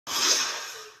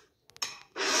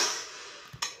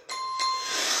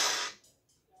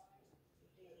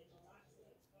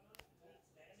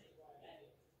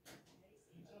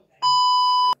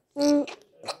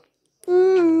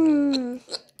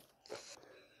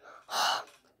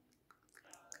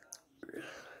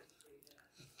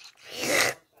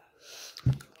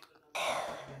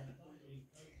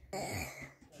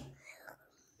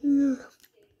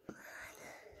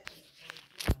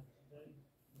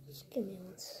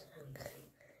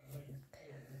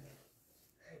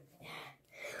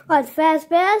Alright, Fast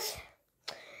Bears.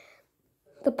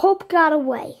 The Pope got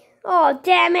away. Oh,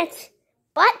 damn it.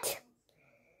 But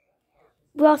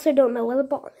we also don't know where the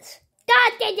bomb is.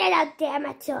 God damn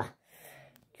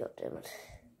it.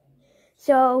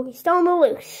 So he's still on the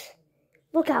loose.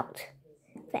 Look out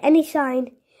for any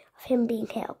sign of him being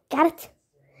held. Got it?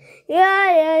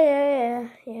 Yeah,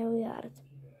 we got it.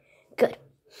 Good.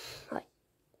 Alright.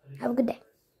 Have a good day.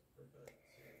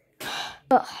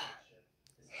 Oh.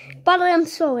 By the way, I'm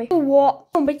sorry. For what?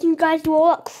 I'm making you guys do all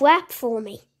that crap for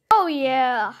me. Oh,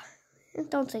 yeah.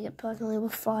 Don't take it personally, we're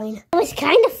fine. It was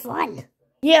kind of fun.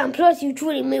 Yeah, and plus you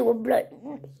treated me with blood.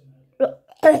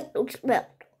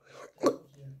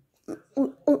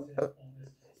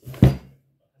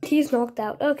 He's knocked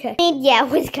out, okay. I mean, yeah,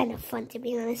 it was kind of fun, to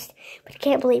be honest. But I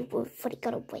can't believe Fuddy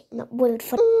got away. Not Wood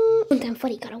Fuddy. One time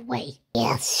Fuddy got away.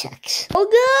 Yeah, it sucks. Oh,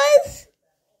 guys!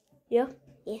 Yeah.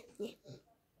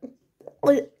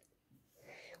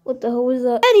 What the hell was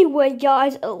that? Anyway,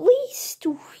 guys, at least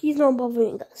he's not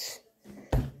bothering us.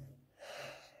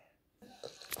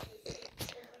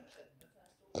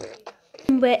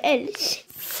 Where else?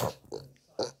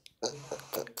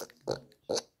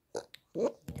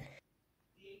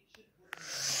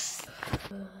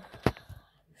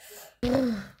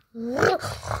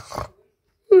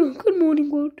 Good morning,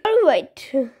 world. Alright,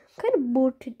 kind of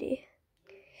bored today.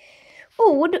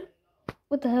 Oh, what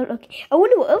the hell? Okay, I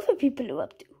wonder what other people are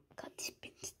up to. God, this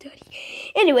pin's dirty.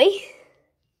 Anyway,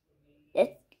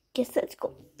 guess let's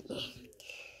go.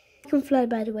 I can fly,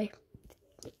 by the way.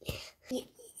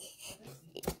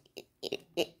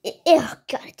 Oh,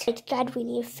 God. God, we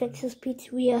need to fix this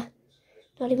pizzeria.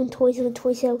 Not even toys in the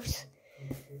toy house.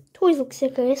 Toys look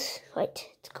sick, guys. Right,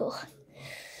 let's go.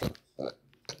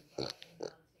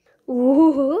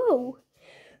 Whoa.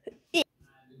 Hey,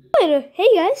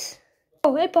 guys.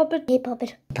 Oh, hey, Puppet. Hey,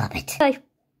 Puppet. Puppet. Hi.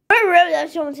 I really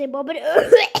have someone say Puppet.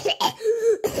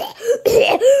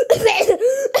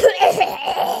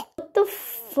 What the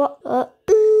fuck?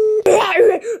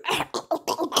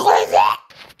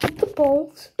 The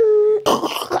balls.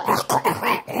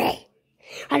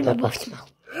 How do my both smell?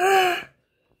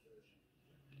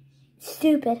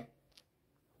 Stupid.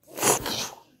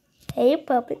 Hey,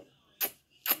 Puppet.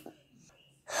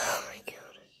 Oh my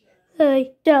God. Hey,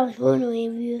 that was one of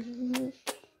you.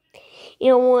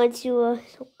 You don't want to, oh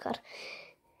God.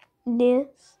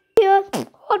 Dance? Yeah,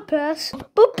 hard pass.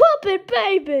 But Puppet,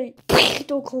 baby!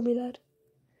 Don't call me that.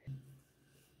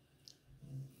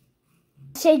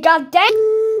 Say goddamn!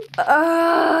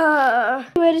 Anyway,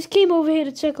 I just came over here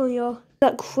to check on y'all.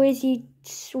 That crazy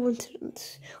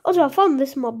coincidence. Also, I found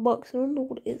this in my box. I don't know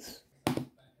what it is.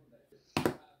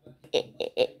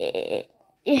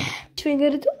 Yeah, I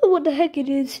don't know what the heck it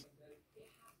is.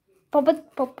 Puppet.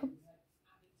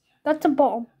 That's a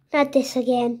bomb. Not this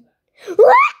again.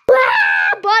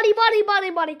 Body.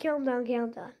 Calm down.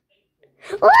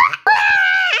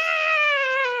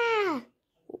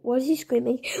 What is he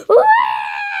screaming?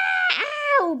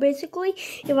 Basically,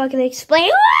 if I can explain.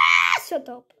 Shut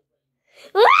up.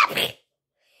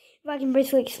 If I can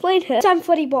basically explain her. Sam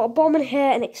Fuddy bought a bomb in her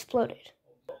and exploded.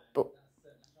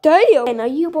 Damn! Now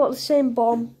you bought the same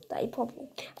bomb that he probably,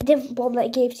 a different bomb that he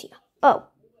gave to you. Oh.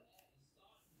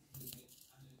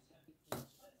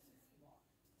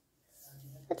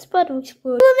 That's about to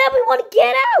explode. Well, now we want to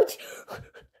get out!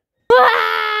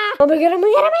 Oh my God.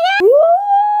 Woo!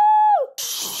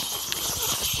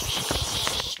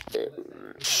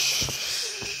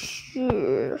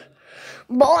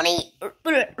 Bonnie!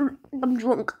 I'm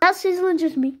drunk. That sizzling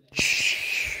just me.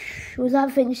 Was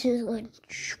that thing sizzling?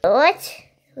 What?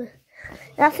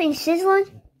 That thing sizzling?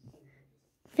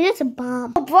 I think that's a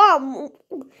bomb. A bomb!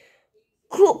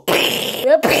 Cool.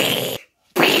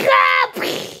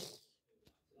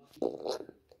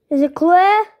 Is it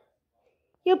clear?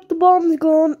 Yep, the bomb's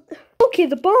gone. Okay,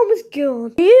 the bomb is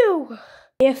gone. Phew!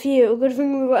 Yeah, phew. Good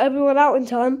thing we got everyone out in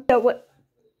time. Yeah, what?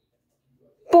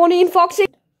 Bonnie and Foxy!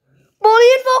 What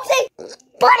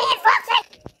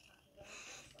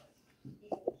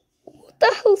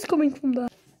the hell's coming from there?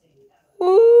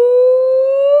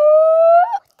 Oh,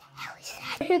 what the hell is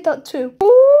that? I heard that too.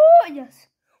 Oh, yes.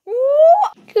 Oh,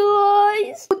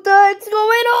 guys, what the heck's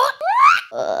going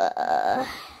on?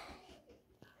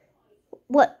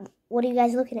 What are you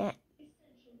guys looking at?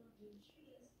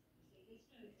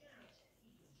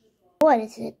 What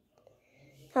is it?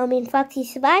 I mean, Foxy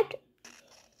survived?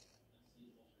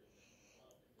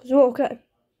 You're okay.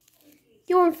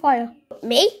 You're on fire.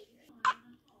 Me?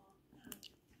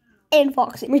 And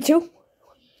Foxy. Me too.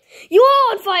 You're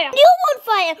on fire. You're on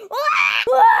fire.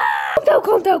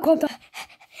 Calm down.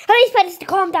 I need Spiders to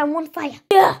calm down. On fire.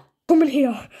 Yeah. Come in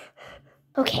here.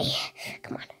 Okay,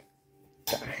 come on.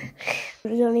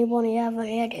 Does anybody have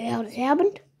any idea how this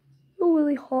happened? Oh,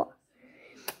 really hot.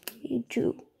 You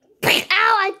too. Ow,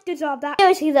 I deserve that.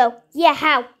 Seriously though, yeah,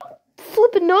 how?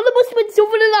 Flipping no, there must have been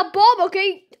something in that bomb,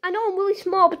 okay? I know I'm really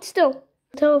small, but still.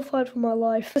 I'm terrified for my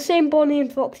life. The same Bonnie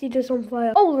and Foxy just on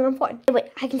fire. Oh, then I'm fine.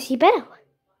 Wait, I can see better.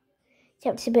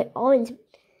 Yeah, it's a bit orange.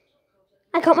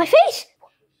 I got my face.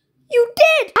 You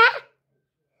did! Ah!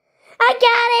 I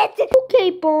got it! Okay,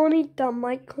 Bonnie, that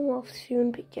might come off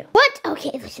soon, but yeah. What?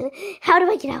 Okay, listen, how do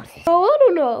I get out of this? Oh, I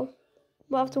don't know.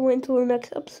 We'll have to wait until the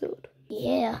next episode.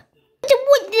 Yeah.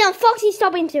 No, Foxy,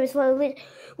 stop being serious. Really,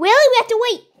 we have to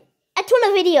wait a ton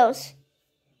of videos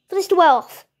for this to wear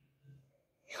off.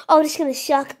 Oh, this is gonna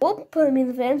suck. Oh, put me in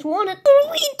the fans want it.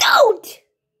 We don't!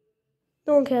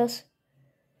 No one cares.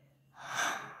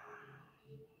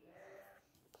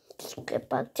 Just get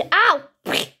back to... Ow!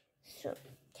 So,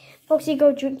 Foxy,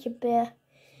 go drink your beer.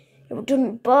 If it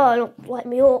doesn't burn, it'll light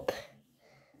me up.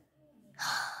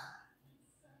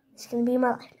 It's gonna be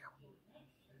my life now.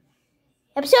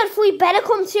 Episode 3 better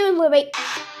come soon, Libby.